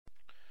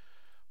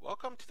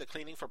Welcome to the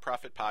Cleaning for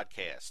Profit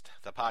podcast,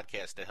 the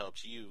podcast that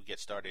helps you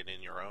get started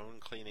in your own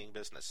cleaning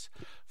business.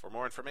 For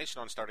more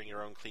information on starting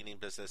your own cleaning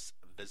business,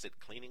 visit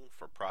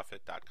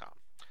cleaningforprofit.com.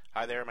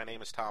 Hi there, my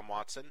name is Tom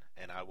Watson,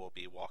 and I will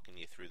be walking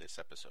you through this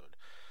episode.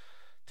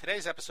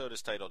 Today's episode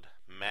is titled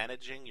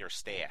Managing Your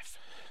Staff.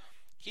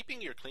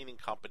 Keeping your cleaning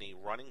company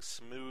running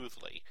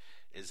smoothly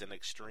is an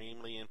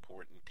extremely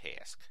important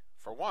task.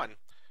 For one,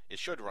 it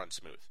should run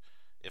smooth,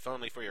 if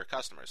only for your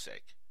customers'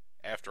 sake.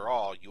 After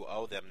all, you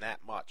owe them that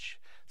much.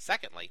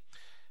 Secondly,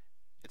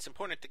 it's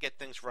important to get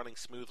things running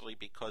smoothly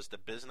because the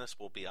business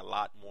will be a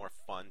lot more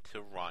fun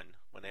to run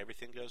when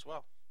everything goes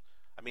well.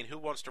 I mean, who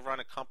wants to run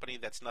a company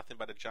that's nothing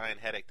but a giant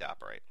headache to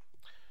operate?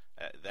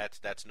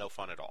 That's no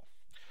fun at all.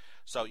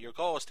 So your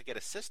goal is to get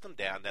a system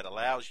down that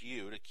allows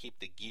you to keep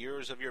the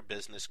gears of your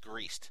business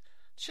greased,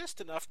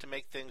 just enough to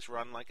make things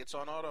run like it's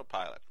on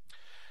autopilot.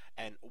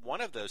 And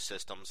one of those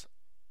systems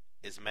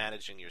is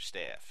managing your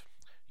staff.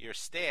 Your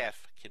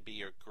staff can be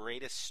your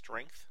greatest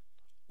strength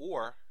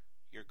or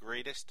your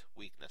greatest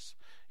weakness.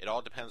 It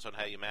all depends on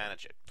how you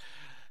manage it.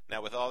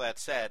 Now, with all that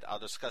said, I'll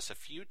discuss a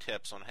few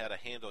tips on how to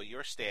handle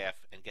your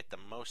staff and get the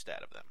most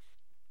out of them.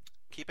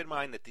 Keep in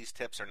mind that these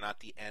tips are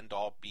not the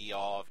end-all,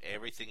 be-all of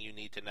everything you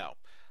need to know.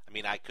 I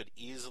mean, I could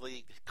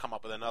easily come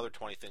up with another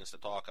 20 things to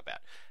talk about.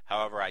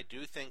 However, I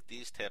do think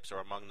these tips are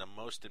among the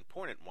most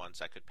important ones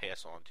I could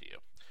pass on to you.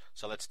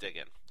 So let's dig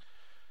in.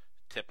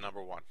 Tip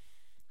number 1.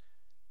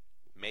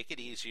 Make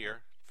it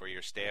easier for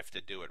your staff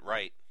to do it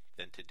right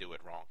than to do it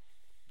wrong.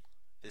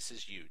 This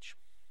is huge.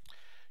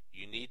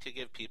 You need to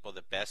give people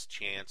the best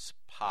chance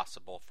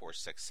possible for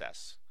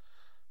success.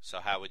 So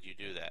how would you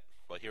do that?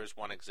 Well, here's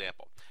one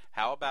example.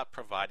 How about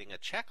providing a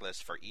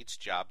checklist for each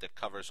job that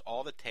covers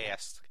all the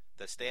tasks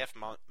the staff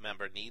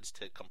member needs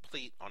to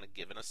complete on a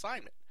given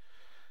assignment?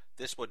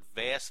 This would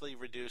vastly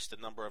reduce the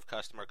number of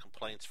customer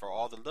complaints for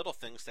all the little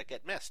things that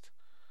get missed.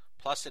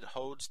 Plus, it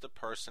holds the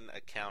person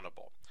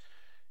accountable.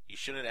 You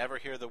shouldn't ever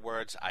hear the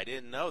words, "I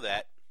didn't know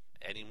that,"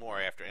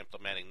 anymore after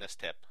implementing this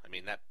tip. I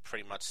mean, that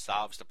pretty much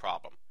solves the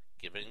problem.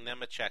 Giving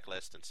them a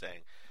checklist and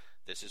saying,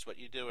 this is what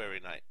you do every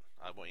night.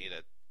 I want you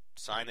to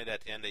sign it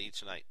at the end of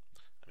each night.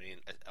 I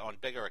mean, on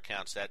bigger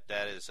accounts, that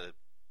is a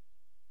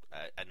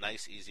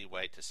nice, easy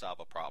way to solve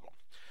a problem.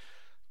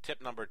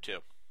 Tip number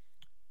 2.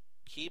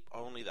 Keep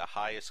only the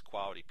highest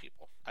quality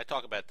people. I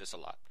talk about this a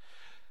lot,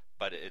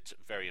 but it's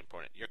very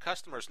important. Your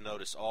customers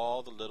notice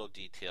all the little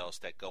details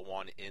that go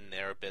on in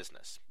their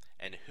business,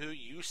 and who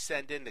you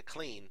send in to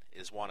clean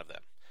is one of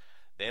them.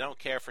 They don't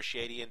care for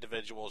shady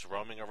individuals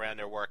roaming around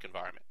their work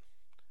environment.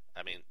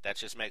 I mean, that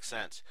just makes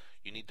sense.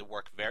 You need to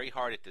work very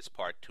hard at this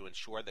part to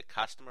ensure the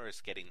customer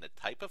is getting the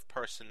type of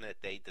person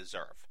that they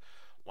deserve.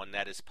 One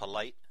that is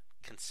polite,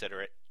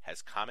 considerate,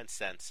 has common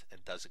sense,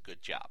 and does a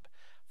good job.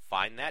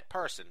 Find that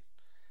person,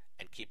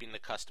 and keeping the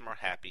customer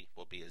happy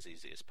will be as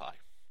easy as pie.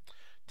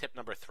 Tip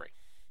number 3.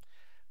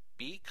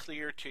 Be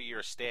clear to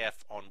your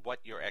staff on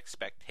what your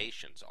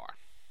expectations are.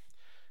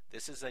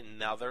 This is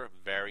another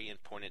very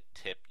important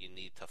tip you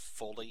need to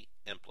fully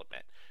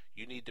implement.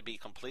 You need to be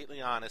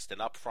completely honest and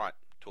upfront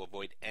to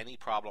avoid any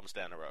problems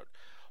down the road.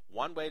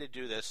 One way to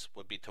do this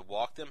would be to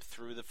walk them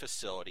through the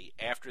facility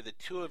after the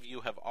two of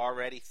you have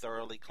already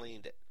thoroughly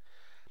cleaned it.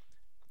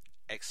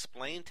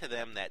 Explain to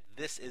them that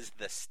this is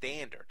the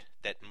standard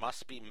that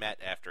must be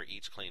met after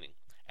each cleaning.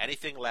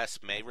 Anything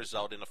less may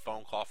result in a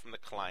phone call from the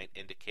client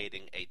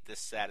indicating a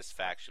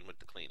dissatisfaction with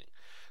the cleaning.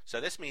 So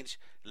this means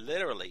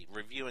literally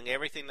reviewing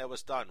everything that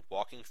was done,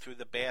 walking through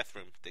the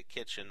bathroom, the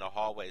kitchen, the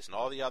hallways, and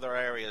all the other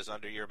areas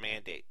under your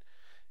mandate.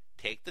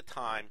 Take the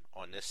time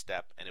on this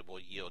step, and it will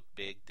yield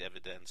big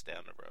dividends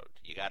down the road.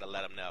 You got to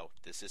let them know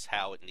this is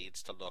how it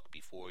needs to look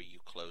before you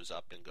close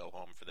up and go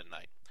home for the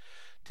night.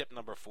 Tip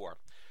number 4.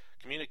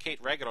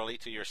 Communicate regularly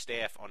to your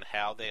staff on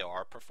how they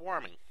are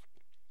performing.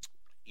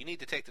 You need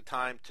to take the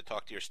time to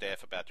talk to your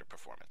staff about their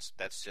performance.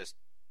 That's just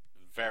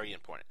very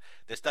important.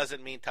 This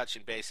doesn't mean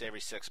touching base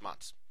every 6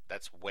 months.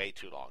 That's way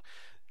too long.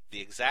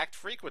 The exact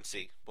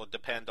frequency will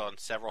depend on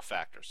several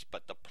factors,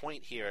 but the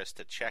point here is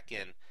to check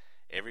in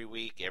every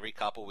week, every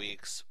couple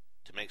weeks,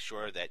 to make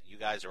sure that you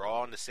guys are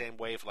all on the same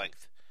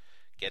wavelength.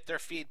 Get their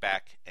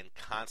feedback and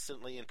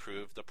constantly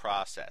improve the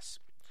process.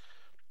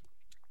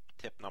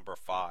 Tip number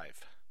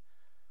 5.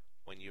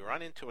 When you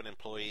run into an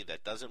employee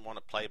that doesn't want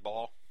to play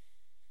ball,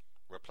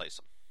 replace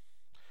them.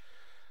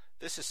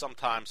 This is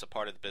sometimes a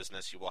part of the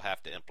business you will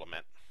have to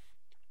implement.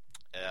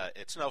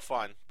 It's no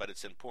fun, but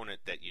it's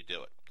important that you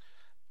do it.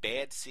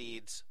 Bad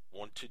seeds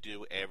want to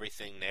do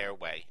everything their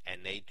way,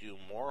 and they do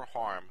more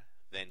harm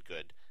than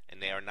good,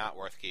 and they are not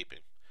worth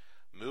keeping.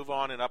 Move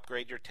on and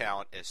upgrade your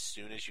talent as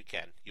soon as you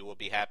can. You will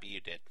be happy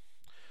you did.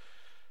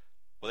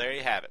 Well, there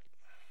you have it.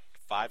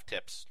 5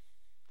 tips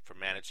for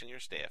managing your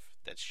staff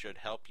that should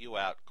help you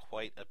out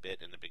quite a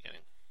bit in the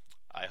beginning.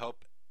 I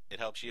hope it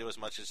helps you as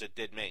much as it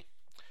did me.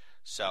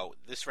 So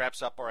this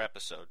wraps up our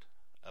episode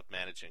of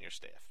Managing Your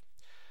Staff.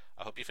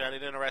 I hope you found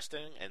it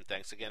interesting, and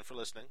thanks again for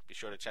listening. Be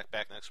sure to check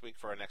back next week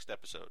for our next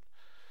episode.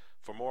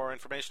 For more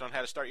information on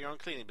how to start your own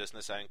cleaning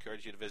business, I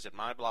encourage you to visit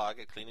my blog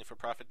at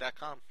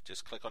cleaningforprofit.com.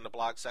 Just click on the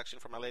blog section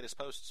for my latest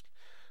posts.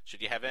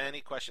 Should you have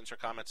any questions or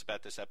comments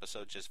about this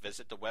episode, just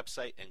visit the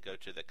website and go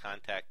to the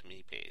Contact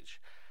Me page.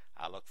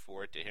 I look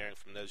forward to hearing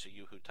from those of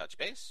you who touch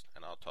base,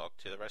 and I'll talk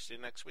to the rest of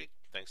you next week.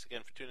 Thanks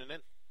again for tuning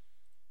in.